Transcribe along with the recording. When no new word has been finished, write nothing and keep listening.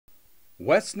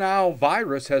West Nile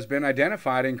virus has been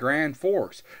identified in Grand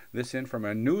Forks. This in from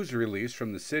a news release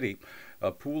from the city.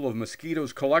 A pool of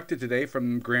mosquitoes collected today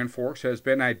from Grand Forks has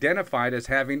been identified as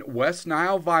having West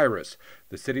Nile virus.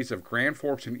 The cities of Grand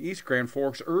Forks and East Grand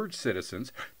Forks urge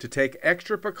citizens to take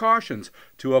extra precautions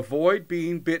to avoid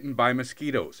being bitten by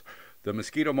mosquitoes. The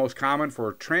mosquito most common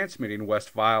for transmitting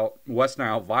West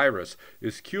Nile virus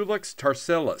is Culex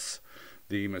tarsilis.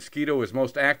 The mosquito is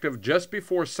most active just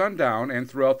before sundown and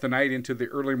throughout the night into the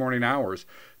early morning hours.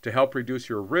 To help reduce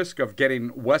your risk of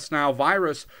getting West Nile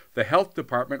virus, the health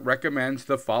department recommends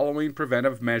the following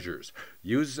preventive measures.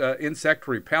 Use insect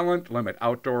repellent, limit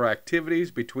outdoor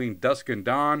activities between dusk and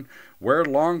dawn, wear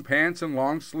long pants and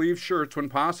long sleeve shirts when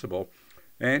possible,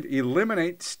 and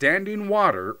eliminate standing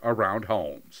water around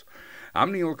homes.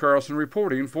 I'm Neil Carlson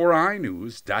reporting for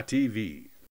iNews.TV.